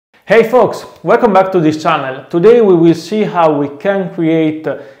Hey folks, welcome back to this channel. Today we will see how we can create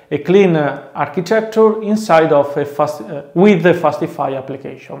a clean architecture inside of with the Fastify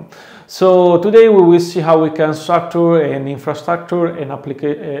application. So today we will see how we can structure an infrastructure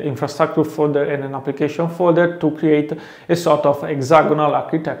folder and an application folder to create a sort of hexagonal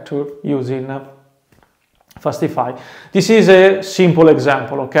architecture using Fastify. This is a simple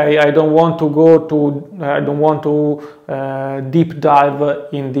example, okay? I don't want to deep dive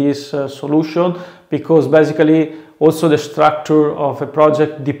in this solution, because basically also the structure of a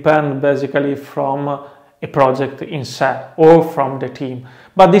project depends basically from a project inside or from the team.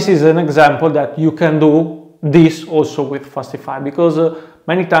 But this is an example that you can do this also with Fastify, because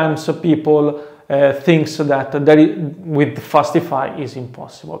many times people think that with Fastify is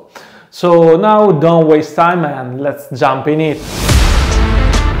impossible. So now don't waste time and let's jump in it.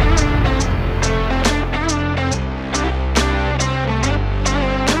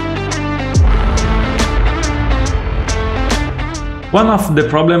 One of the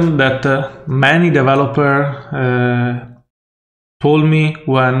problems that many developers told me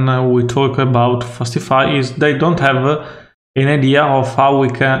when we talk about Fastify is they don't have an idea of how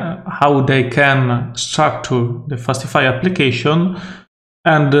they can structure the Fastify application,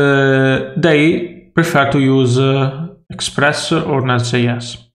 and they prefer to use Express or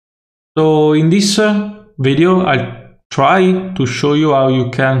Nest.js. So in this video I'll try to show you how you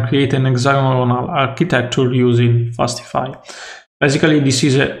can create an hexagonal architecture using Fastify. Basically, this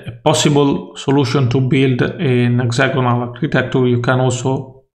is a possible solution to build an hexagonal architecture. You can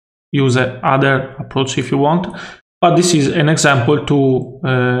also use other approach if you want, but this is an example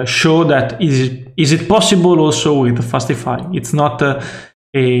to show that is it possible also with Fastify. It's not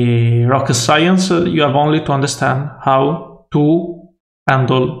a rocket science. You have only to understand how to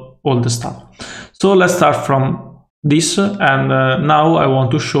handle all the stuff. So let's start from this, and now I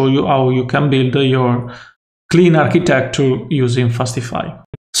want to show you how you can build your clean architecture using Fastify.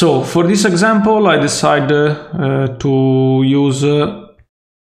 So for this example, I decided to use an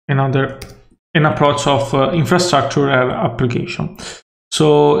approach of infrastructure and application.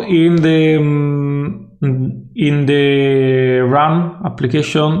 So in the run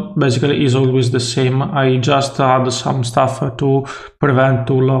application, basically is always the same. I just add some stuff to prevent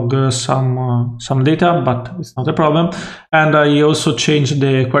to log some data, but it's not a problem. And I also changed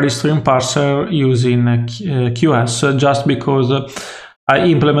the query string parser using QS, just because I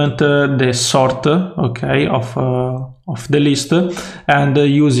implemented the sort, okay, of the list, and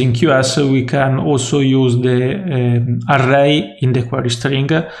using QS we can also use the array in the query string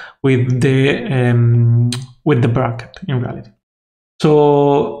with the bracket in reality.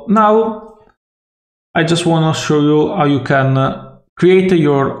 So now I just want to show you how you can create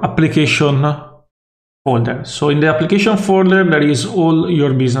your application folder. So in the application folder there is all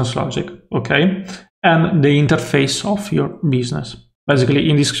your business logic, okay, and the interface of your business. Basically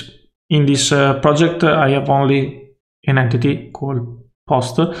in this project I have only an entity called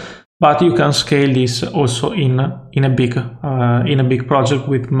post, but you can scale this also in a big project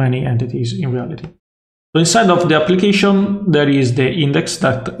with many entities in reality. So inside of the application there is the index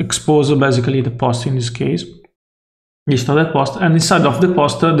that exposes basically the post in this case, list of the post, and inside of the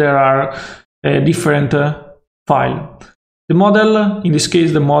post there are different files. The model, in this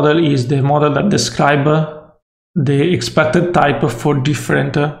case the model is the model that describes the expected type for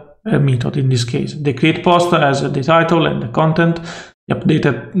different method. In this case, the create post has the title and the content. The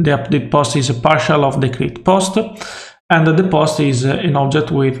update post is a partial of the create post, and the post is an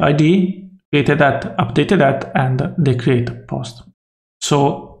object with ID, created at, updated at, and the create post.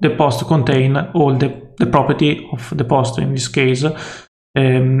 So the post contain all the property of the post. In this case, all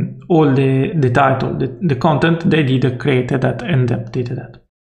the title, the content, the ID, the created at, and the updated at.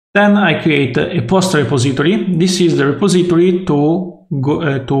 Then I create a post repository. This is the repository to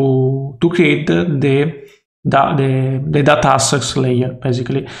create the data assets layer.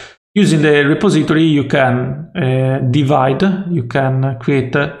 Basically, using the repository, you can divide. You can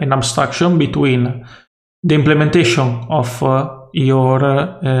create an abstraction between the implementation of your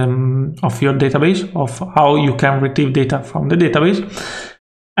database, of how you can retrieve data from the database.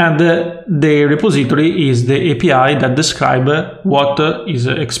 And the repository is the API that describes what is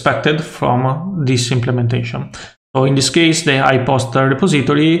expected from this implementation. So in this case, the iPost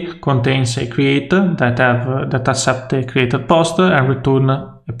repository contains a create that accepts the created post and return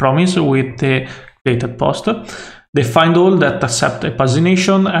a promise with the created post. The find all that accepts a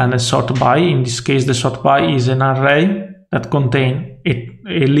pagination, and a sort by. In this case, the sort by is an array that contains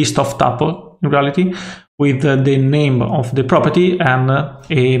a list of tuples in reality, with the name of the property and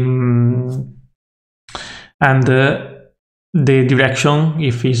the direction,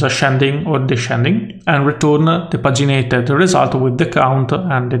 if it's ascending or descending, and return the paginated result with the count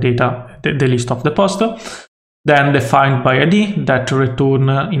and the data, the list of the post. Then the find by ID that return,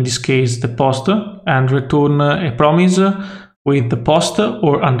 in this case, the post, and return a promise with the post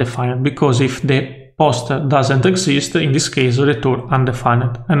or undefined, because if the post doesn't exist, in this case return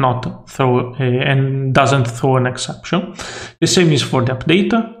undefined and not throw and doesn't throw an exception. The same is for the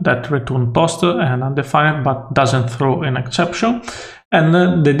update, that return post and undefined but doesn't throw an exception,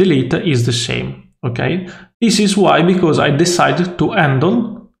 and the delete is the same. Okay, this is why, because I decided to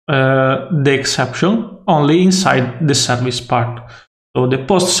handle the exception only inside the service part. So the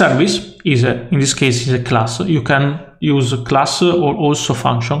post service is in this case is a class. You can use a class or also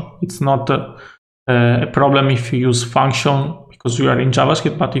function. It's not a problem if you use function because you are in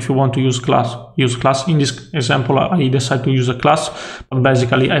JavaScript, but if you want to use class, use class. In this example, I decided to use a class, but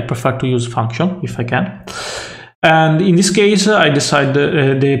basically I prefer to use function if I can. And in this case, I decide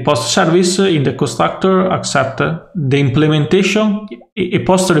the post service in the constructor accept the implementation, a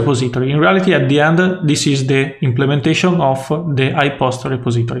post repository. In reality, at the end, this is the implementation of the iPost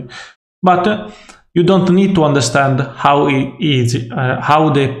repository. But you don't need to understand how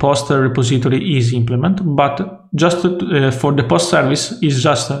the post repository is implemented, but just for the post service is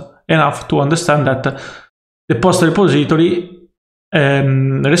just enough to understand that the post repository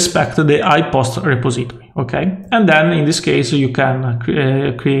respect the iPost repository. Okay, and then in this case you can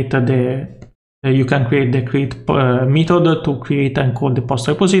create the create method to create and call the post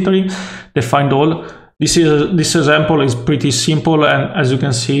repository, the find all. This example is pretty simple, and as you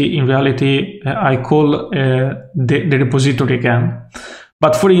can see, in reality, I call the repository again.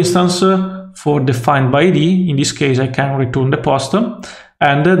 But for instance, for the find by ID, in this case, I can return the post,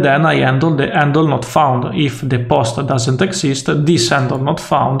 and then I handle the handle not found. If the post doesn't exist, this handle not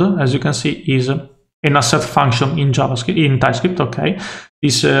found, as you can see, is an asset function in JavaScript, in TypeScript. Okay,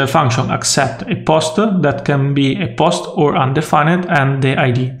 this function accepts a post that can be a post or undefined and the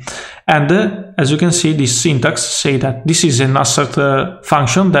ID. And as you can see, this syntax say that this is an asset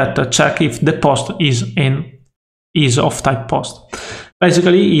function that check if the post is of type post.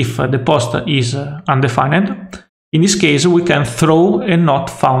 Basically, if the post is undefined, in this case we can throw a not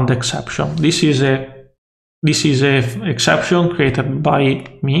found exception. This is a exception created by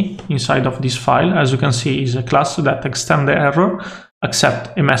me inside of this file. As you can see, is a class that extend the error,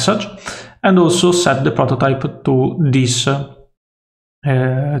 accept a message, and also set the prototype to this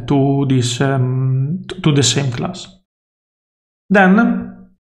to the same class. Then,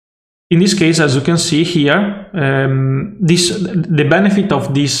 in this case, as you can see here, the benefit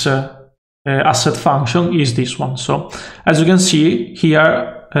of this asset function is this one. So, as you can see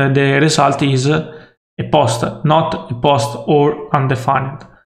here, the result is a post, not a post or undefined.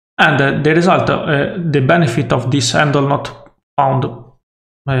 And the result, the benefit of this handle not found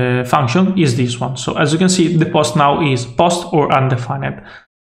function is this one. So as you can see, the post now is post or undefined.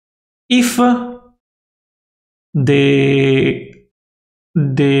 If the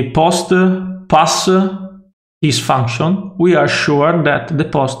post pass this function, we are sure that the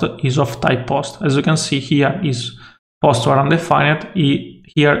post is of type post. As you can see, here is post or undefined,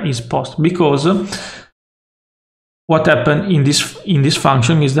 here is post, because what happened in this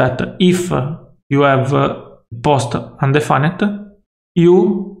function is that if you have post undefined,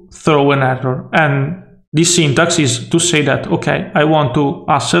 you throw an error, and this syntax is to say that, okay, I want to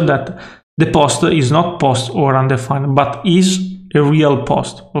assert that the post is not post or undefined, but is a real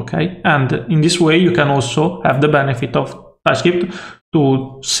post. Okay, and in this way you can also have the benefit of TypeScript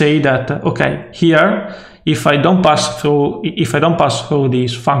to say that, okay, here if I don't pass through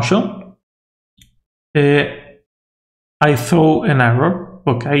this function, I throw an error.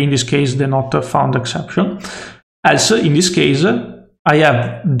 Okay, in this case the not found exception. Else, in this case, I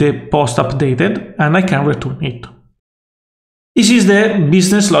have the post updated and I can return it. This is the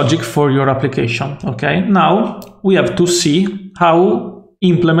business logic for your application. Okay, now we have to see how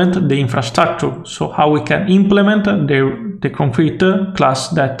implement the infrastructure. So how we can implement the concrete class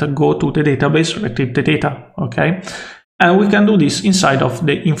that go to the database, retrieve the data. Okay, and we can do this inside of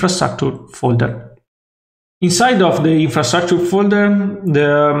the infrastructure folder. Inside of the infrastructure folder,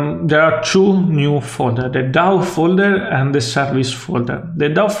 there are two new folders, the DAO folder and the service folder. The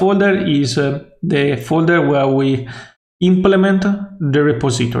DAO folder is the folder where we implement the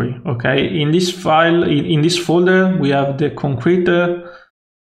repository. Okay, in this file, in this folder, we have the concrete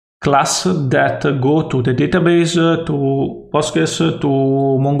class that go to the database, to Postgres, to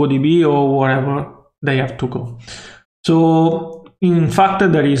MongoDB, or wherever they have to go. So in fact,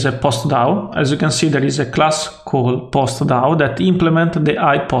 there is a PostDAO. As you can see, there is a class called PostDAO that implements the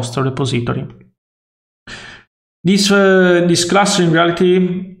iPost repository. This class in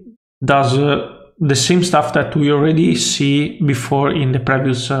reality does the same stuff that we already see before in the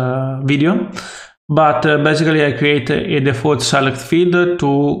previous video, but basically I create a default select field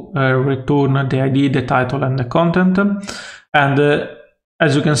to return the ID, the title, and the content. And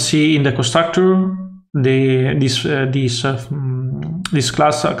as you can see in the constructor, this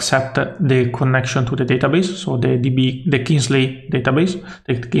class accepts the connection to the database, so the Kingsley database,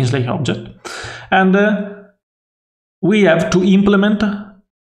 the Kingsley object, and we have to implement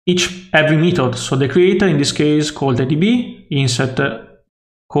every method. So the creator in this case called the DB, insert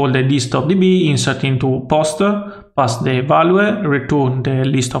call the list.db, insert into post, pass the value, return the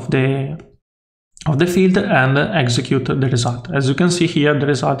list of the field, and execute the result. As you can see here, the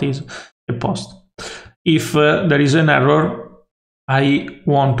result is a post. If there is an error, I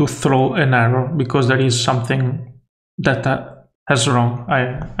want to throw an error because there is something that has wrong,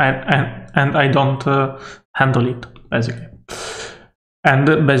 and I don't handle it basically. And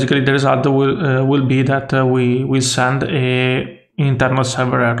basically the result will be that we will send an internal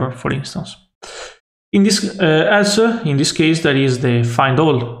server error, for instance. In this case, there is the find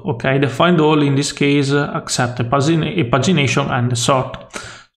all. Okay, the find all in this case accept a pagination and a sort.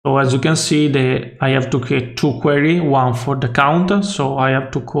 So as you can see, I have to create two queries, one for the count. So I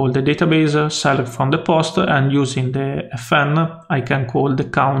have to call the database, select from the post, and using the fn, I can call the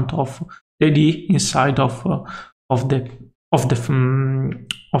count of the ID inside of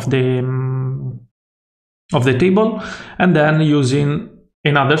the table, and then using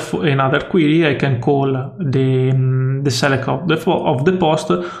another query, I can call the select of the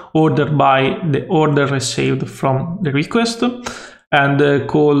post ordered by the order received from the request, and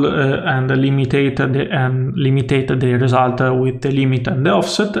call and limitate the result with the limit and the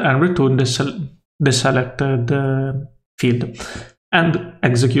offset, and return the selected field and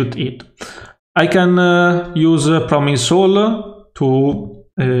execute it. I can use promise all to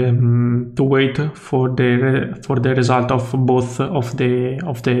wait for the result of both of the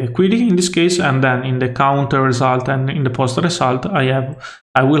query in this case, and then in the count result and in the post result I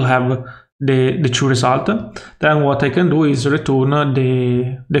will have the true result. Then what I can do is return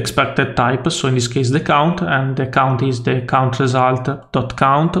the expected type, so in this case the count, and the count is the count result dot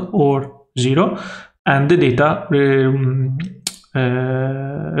count or 0, and the data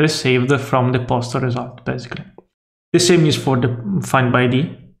received from the post result. Basically the same is for the find by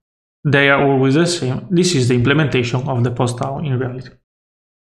ID. They are always the same. This is the implementation of the post DAO in reality.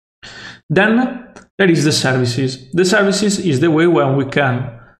 Then there is the services. The services is the way when we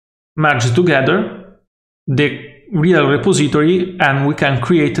can merge together the real repository and we can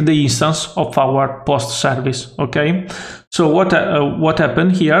create the instance of our post service. Okay, so what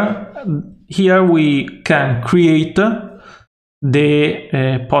happened here? Here we can create the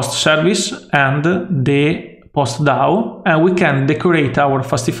post service and the post DAO, and we can decorate our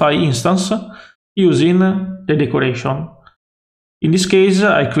Fastify instance using the decoration. In this case,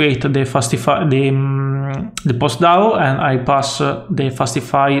 I create the Fastify, the post DAO, and I pass the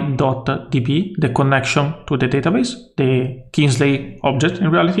fastify.db, the connection to the database, the Kingsley object in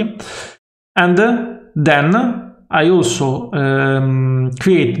reality, and then I also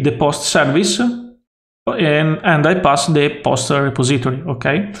create the post service, and I pass the post repository.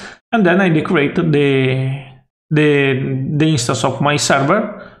 Okay, and then I decorate the instance of my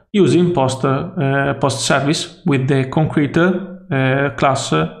server using post service with the concrete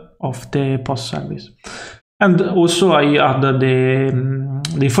class of the post service, and also I add the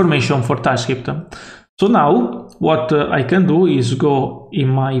information for TypeScript. So now what I can do is go in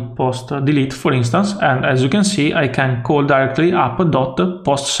my post delete, for instance, and as you can see, I can call directly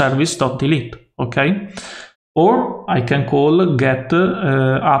app.postservice.delete. Okay, or I can call get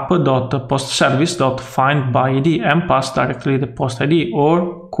app.postservice.findById and pass directly the post ID,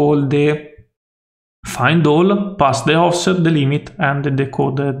 or call the find all, pass the offset, the limit, and the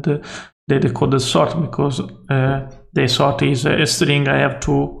decoded sort, because the sort is a string. I have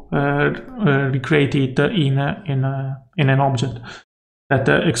to recreate it in an object that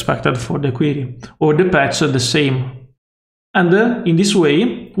expected for the query, or the patch the same. And in this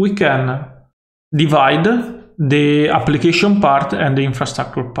way we can divide the application part and the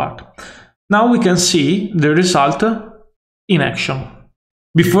infrastructure part. Now we can see the result in action.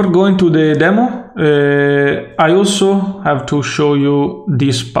 Before going to the demo, I also have to show you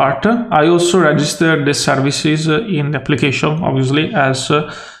this part. I also register the services in the application, obviously, as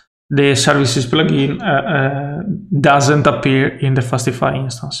the services plugin doesn't appear in the Fastify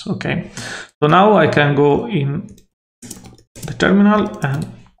instance. Okay, so now I can go in the terminal and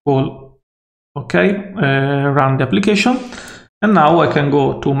call run the application, and now I can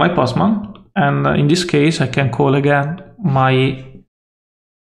go to my Postman and in this case I can call again my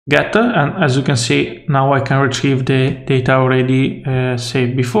getter, and as you can see now I can retrieve the data already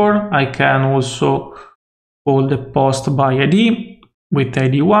saved before. I can also call the post by ID with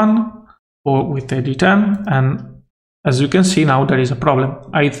ID 1 or with ID 10, and as you can see now there is a problem.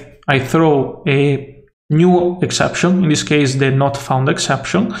 I throw a new exception, in this case the not found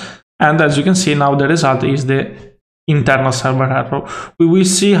exception, and as you can see now the result is the internal server error. We will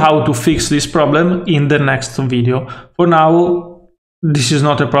see how to fix this problem in the next video. For now, this is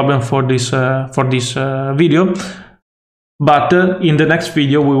not a problem for this video, but in the next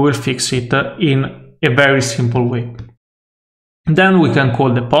video we will fix it in a very simple way. Then we can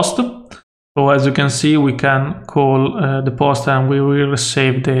call the post. So as you can see, we can call the post and we will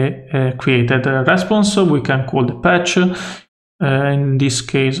save the created response. So we can call the patch. In this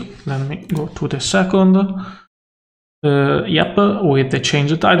case, let me go to the second. Yep, with the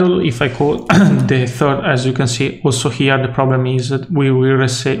change title. If I call the third, as you can see, also here the problem is that we will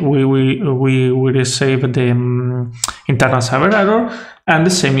receive the internal server error, and the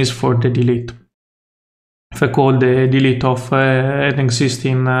same is for the delete. If I call the delete of an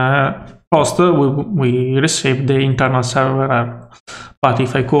existing post, we receive the internal server error. But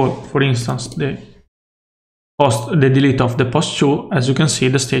if I call, for instance, the delete of the post 2, as you can see,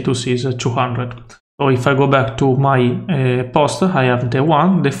 the status is 200. So if I go back to my post, I have the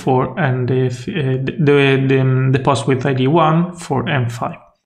 1, the 4, and the post with ID 1, 4, and 5.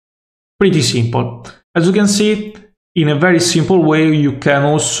 Pretty simple. As you can see, in a very simple way, you can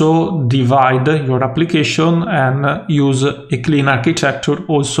also divide your application and use a clean architecture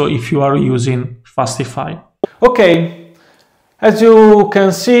also if you are using Fastify. Okay, as you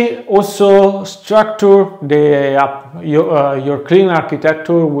can see, also structure your clean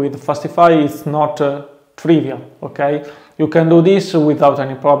architecture with Fastify is not trivial, okay? You can do this without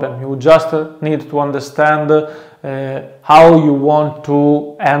any problem. You just need to understand how you want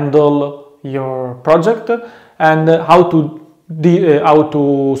to handle your project and how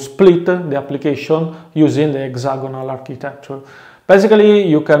to split the application using the hexagonal architecture. Basically,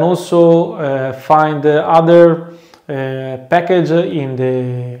 you can also find other package in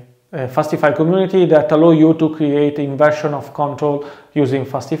the Fastify community that allow you to create inversion of control using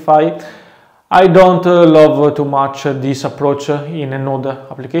Fastify. I don't love too much this approach in a node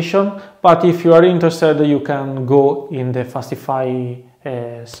application, but if you are interested, you can go in the Fastify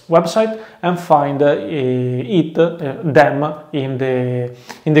website and find them in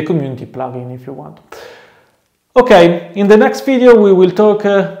the community plugin if you want. Okay, in the next video we will talk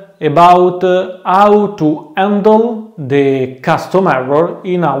about how to handle the custom error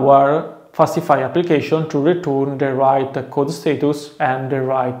in our Fastify application to return the right code status and the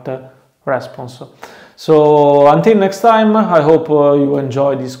right response. So until next time, I hope you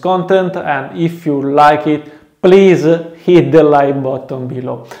enjoy this content, and if you like it, please hit the like button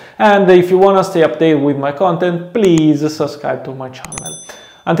below. And if you want to stay updated with my content, please subscribe to my channel.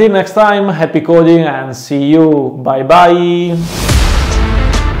 Until next time, happy coding and see you. Bye bye.